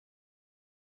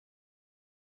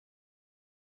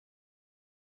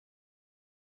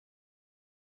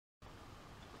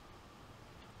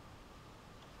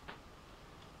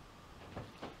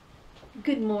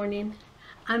Good morning.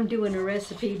 I'm doing a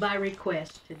recipe by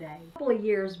request today. A couple of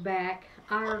years back,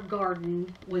 our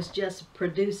garden was just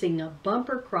producing a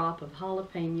bumper crop of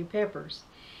jalapeno peppers.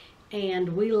 And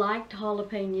we liked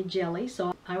jalapeno jelly,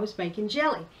 so I was making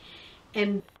jelly.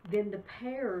 And then the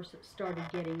pears started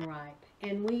getting ripe.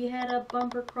 And we had a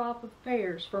bumper crop of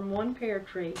pears from one pear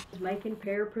tree. I was making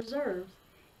pear preserves.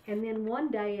 And then one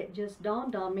day it just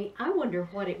dawned on me, I wonder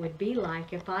what it would be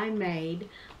like if I made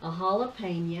a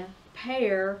jalapeno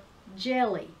pear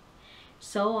jelly.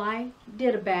 So I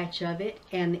did a batch of it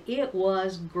and it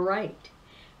was great.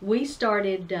 We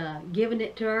started giving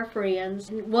it to our friends.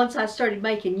 Once I started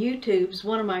making YouTubes,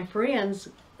 one of my friends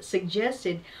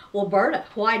suggested, well, Berta,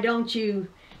 why don't you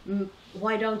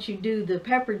do the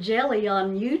pepper jelly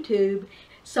on YouTube?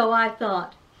 So I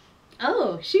thought,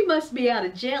 oh, she must be out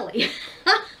of jelly.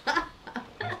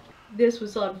 This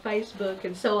was on Facebook,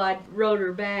 and so I wrote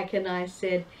her back and I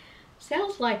said,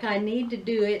 sounds like I need to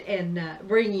do it and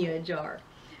bring you a jar.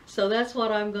 So that's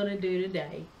what I'm going to do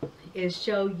today, is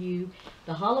show you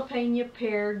the jalapeno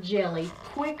pear jelly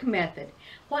quick method.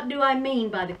 What do I mean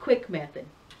by the quick method?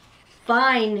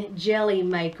 Fine jelly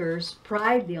makers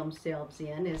pride themselves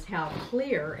in is how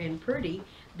clear and pretty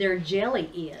their jelly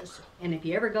is. And if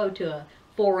you ever go to a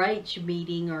 4-H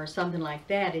meeting or something like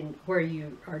that, and where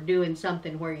you are doing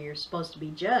something where you're supposed to be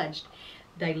judged,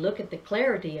 they look at the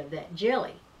clarity of that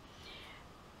jelly.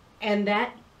 And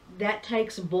that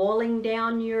takes boiling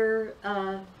down your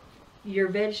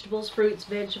vegetables, fruits,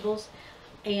 vegetables,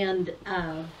 and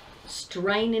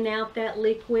straining out that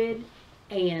liquid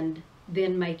and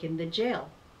then making the gel.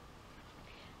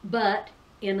 But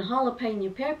in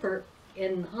jalapeno pepper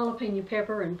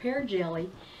and pear jelly,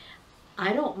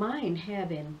 I don't mind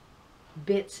having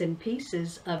bits and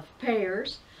pieces of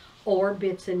pears or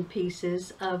bits and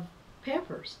pieces of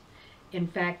peppers. In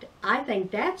fact, I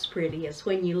think that's pretty, is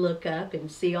when you look up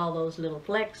and see all those little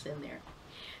flecks in there.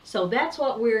 So that's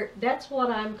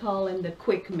what I'm calling the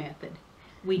quick method.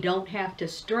 We don't have to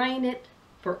strain it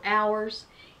for hours,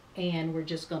 and we're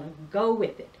just going to go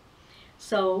with it.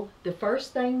 So the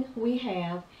first thing we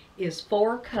have is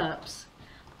 4 cups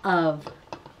of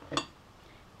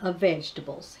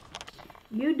vegetables.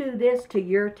 You do this to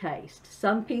your taste.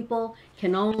 Some people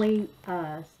can only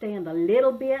stand a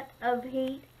little bit of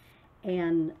heat,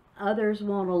 and others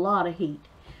want a lot of heat.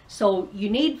 So you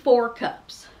need 4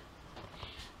 cups.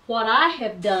 What I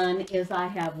have done is I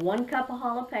have 1 cup of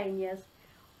jalapenos,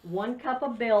 1 cup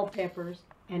of bell peppers,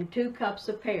 and 2 cups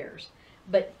of pears.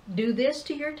 But do this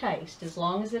to your taste, as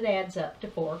long as it adds up to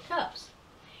 4 cups.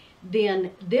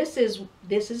 Then this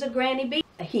is a Granny B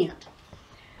hint.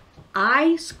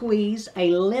 I squeeze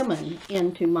a lemon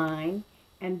into mine,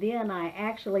 and then I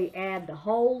actually add the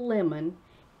whole lemon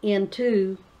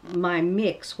into my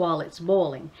mix while it's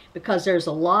boiling, because there's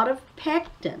a lot of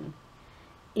pectin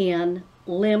in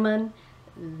lemon,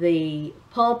 the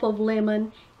pulp of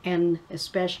lemon, and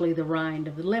especially the rind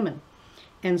of the lemon.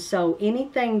 And so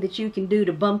anything that you can do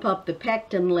to bump up the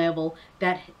pectin level,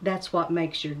 that's what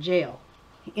makes your gel.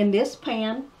 In this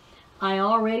pan, I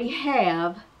already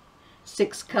have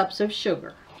 6 cups of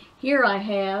sugar. Here I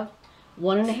have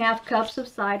 1½ cups of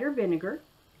cider vinegar,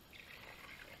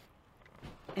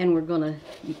 and we're going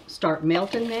to start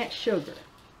melting that sugar.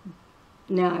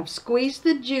 Now I've squeezed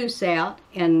the juice out,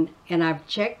 and I've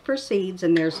checked for seeds,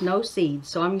 and there's no seeds,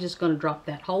 so I'm just going to drop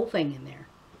that whole thing in there.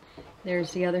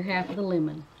 There's the other half of the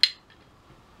lemon.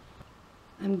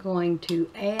 I'm going to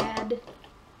add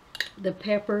the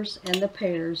peppers and the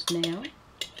pears now.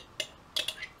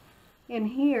 And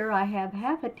here I have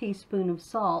 ½ a teaspoon of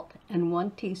salt and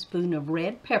 1 teaspoon of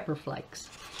red pepper flakes.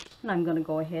 And I'm going to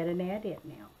go ahead and add it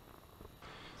now.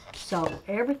 So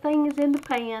everything is in the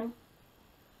pan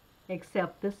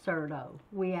except the cerdo.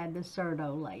 We add the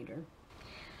cerdo later.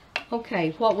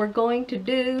 Okay, what we're going to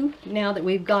do now that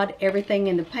we've got everything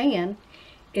in the pan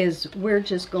is we're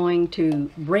just going to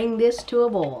bring this to a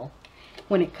boil.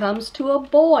 When it comes to a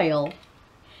boil,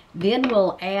 then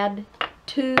we'll add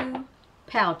 2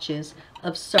 pouches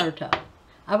of cerdo.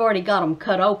 I've already got them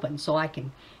cut open so I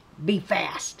can be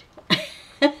fast.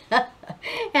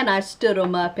 And I stood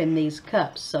them up in these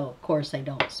cups, so of course they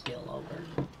don't spill over.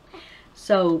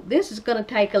 So this is going to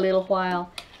take a little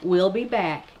while. We'll be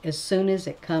back as soon as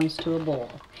it comes to a boil.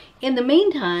 In the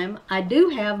meantime, I do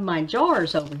have my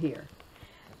jars over here.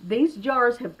 These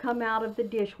jars have come out of the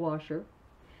dishwasher.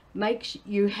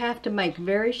 You have to make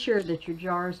very sure that your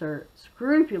jars are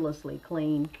scrupulously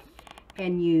clean,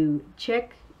 and you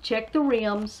check the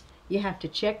rims. You have to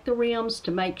check the rims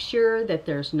to make sure that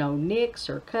there's no nicks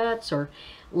or cuts or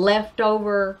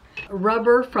leftover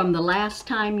rubber from the last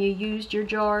time you used your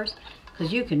jars.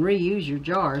 because you can reuse your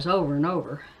jars over and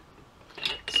over.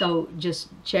 So just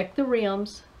check the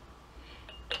rims,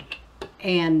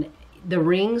 and the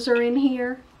rings are in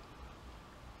here.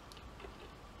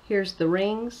 Here's the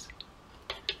rings.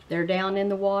 They're down in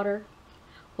the water.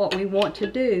 What we want to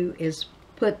do is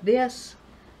put this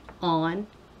on,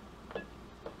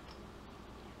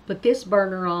 put this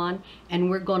burner on, and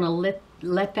we're going to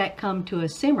let that come to a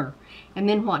simmer. And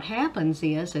then what happens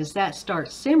is, as that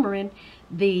starts simmering,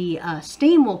 the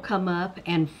steam will come up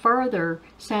and further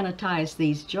sanitize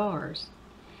these jars.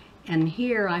 And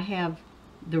here I have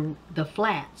the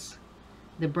flats,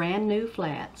 the brand new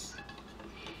flats,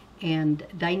 and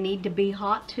they need to be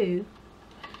hot too.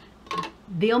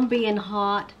 Them being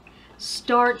hot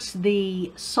starts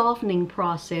the softening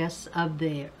process of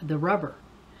the rubber.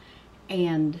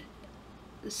 And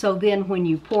so then when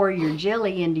you pour your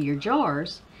jelly into your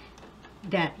jars,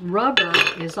 that rubber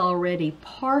is already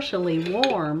partially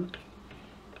warm,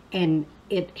 and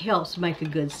it helps make a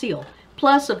good seal.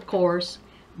 Plus, of course,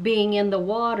 being in the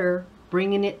water,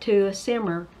 bringing it to a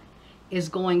simmer, is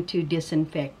going to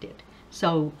disinfect it.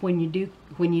 So when you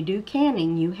do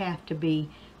canning, you have to be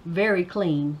very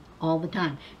clean all the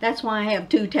time. That's why I have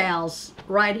 2 towels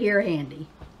right here handy.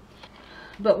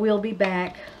 But we'll be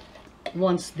back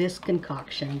once this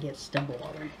concoction gets to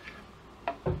boiling.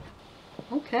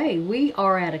 Okay, we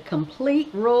are at a complete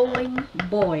rolling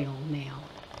boil now.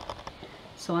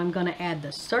 So I'm going to add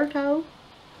the Certo.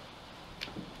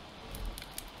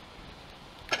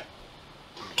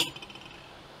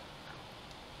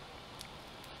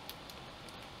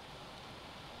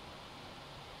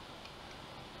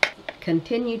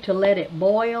 Continue to let it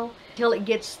boil till it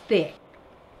gets thick.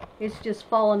 It's just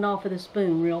falling off of the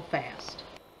spoon real fast.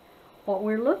 What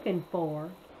we're looking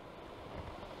for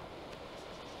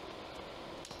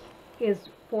is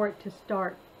for it to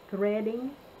start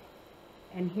threading,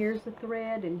 and here's a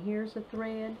thread and here's a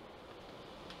thread,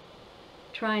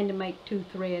 trying to make 2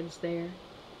 threads there.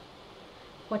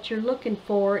 What you're looking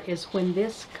for is when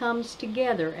this comes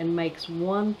together and makes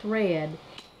 1 thread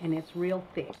and it's real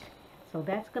thick. So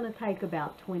that's going to take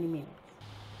about 20 minutes.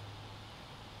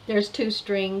 There's 2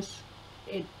 strings.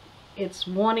 It's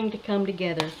wanting to come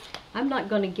together. I'm not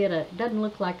going to get a, doesn't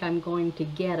look like I'm going to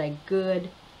get a good,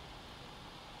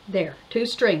 there, 2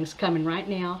 strings coming right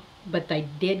now, but they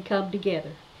did come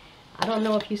together. I don't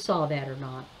know if you saw that or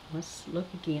not. Let's look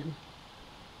again.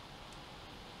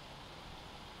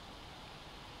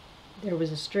 There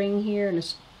was a string here and a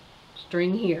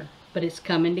string here, but it's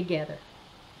coming together.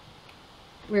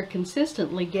 We're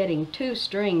consistently getting 2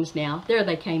 strings now. There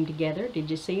they came together. Did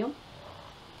you see them?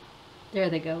 There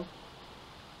they go.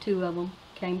 2 of them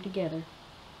came together.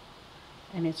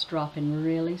 And it's dropping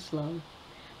really slow.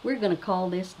 We're going to call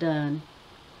this done.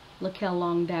 Look how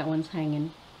long that one's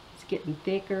hanging. It's getting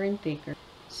thicker and thicker.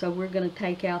 So we're going to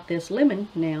take out this lemon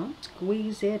now.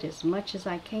 Squeeze it as much as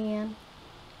I can.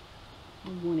 I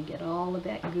want to get all of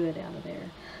that good out of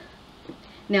there.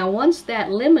 Now once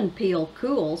that lemon peel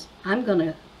cools, I'm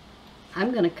gonna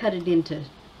cut it into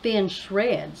thin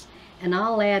shreds, and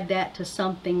I'll add that to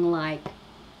something like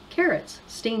carrots,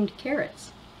 steamed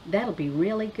carrots. That'll be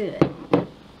really good.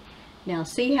 Now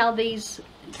see how these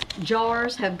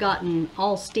jars have gotten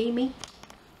all steamy?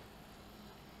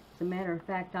 As a matter of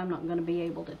fact, I'm not going to be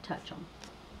able to touch them.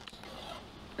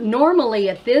 Normally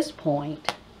at this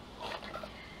point,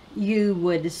 you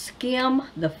would skim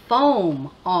the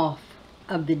foam off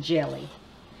of the jelly,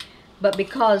 but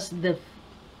because the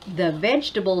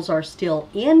vegetables are still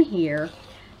in here,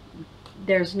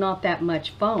 there's not that much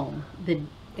foam.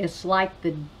 It's like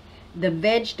the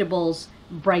vegetables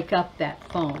break up that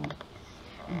foam.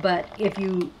 But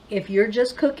if you're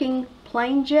just cooking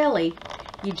plain jelly,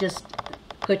 you just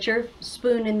put your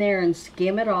spoon in there and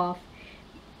skim it off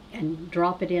and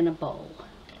drop it in a bowl.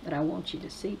 But I want you to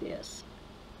see this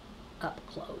up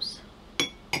close.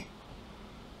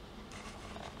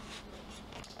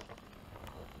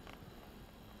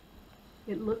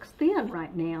 It looks thin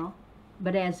right now,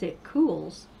 but as it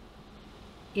cools,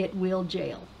 it will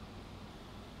gel.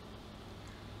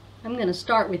 I'm going to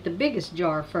start with the biggest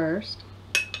jar first.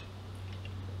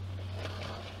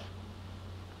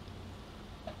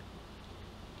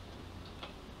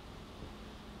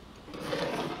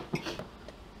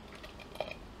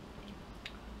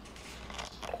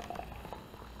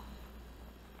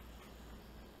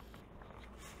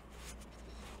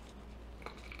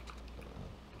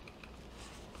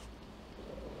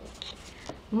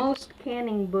 Most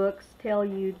canning books tell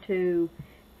you to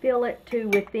fill it to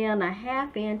within a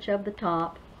 ½ inch of the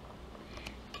top,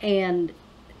 and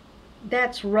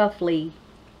that's roughly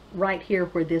right here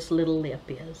where this little lip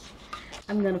is.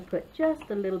 I'm going to put just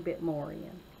a little bit more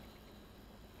in.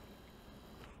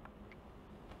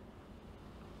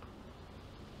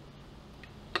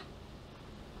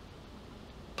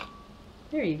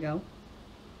 There you go.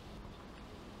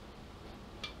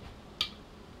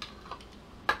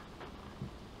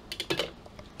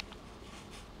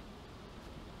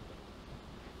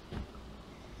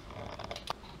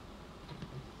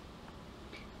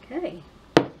 Okay.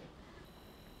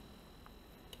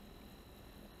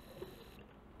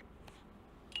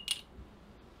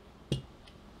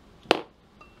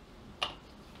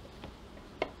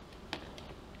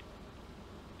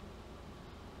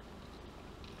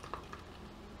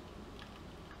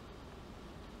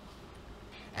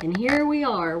 And here we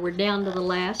are, we're down to the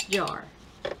last jar.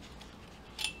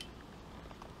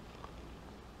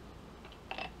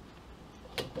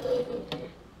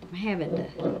 I'm having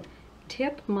to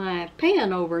tip my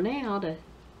pan over now to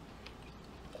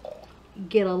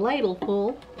get a ladle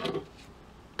full.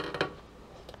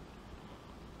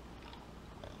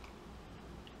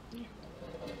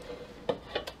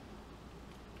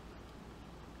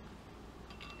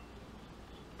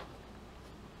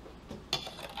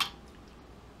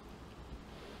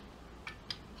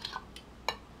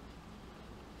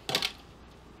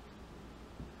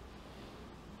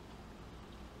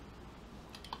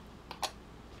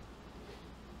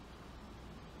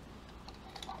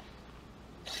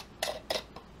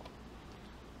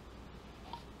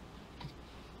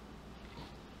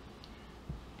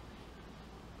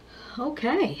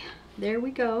 Okay, there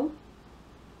we go.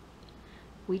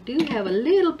 We do have a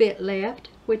little bit left,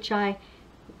 which I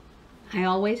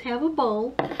always have a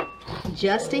bowl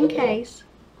just in case,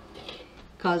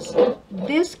 because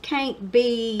this can't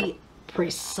be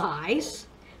precise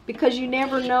because you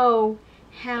never know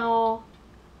how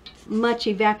much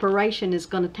evaporation is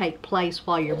going to take place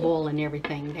while you're boiling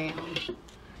everything down.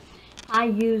 I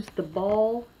use the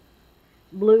Ball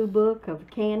Blue Book of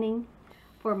Canning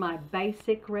for my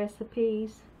basic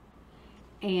recipes,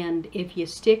 and if you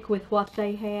stick with what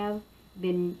they have,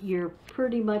 then you're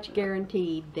pretty much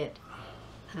guaranteed that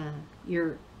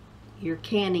your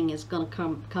canning is going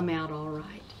to come out all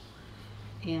right.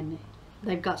 And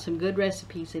they've got some good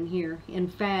recipes in here. In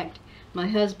fact, my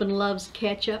husband loves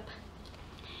ketchup,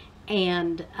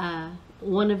 and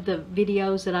one of the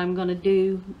videos that I'm going to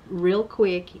do real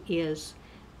quick is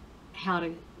how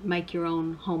to make your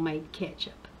own homemade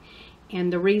ketchup.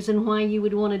 And the reason why you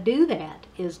would want to do that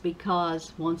is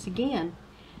because, once again,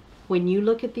 when you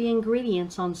look at the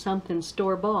ingredients on something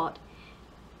store-bought,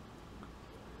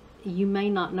 you may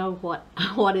not know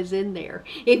what is in there.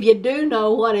 If you do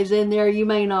know what is in there, you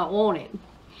may not want it.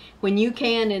 When you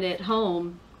can it at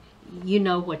home, you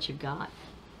know what you've got.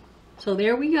 So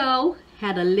there we go.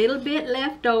 Had a little bit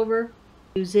left over.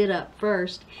 Use it up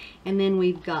first, and then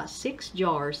we've got 6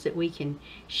 jars that we can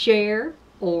share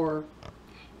or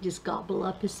just gobble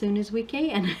up as soon as we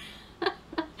can.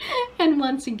 And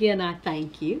once again, I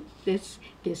thank you. This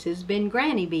has been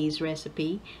Granny Bee's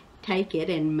recipe. Take it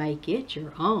and make it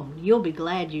your own. You'll be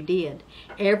glad you did.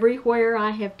 Everywhere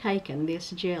I have taken this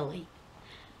jelly,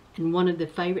 and one of the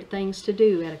favorite things to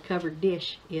do at a covered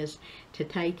dish is to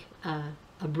take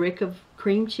a brick of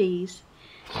cream cheese,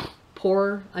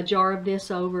 pour a jar of this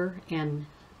over, and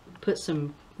put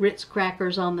some Ritz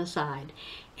crackers on the side,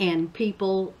 and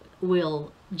people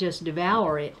will just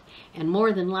devour it, and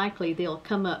more than likely they'll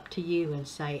come up to you and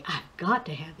say, I've got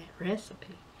to have that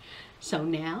recipe. So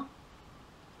now,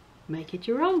 make it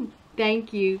your own.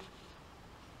 Thank you.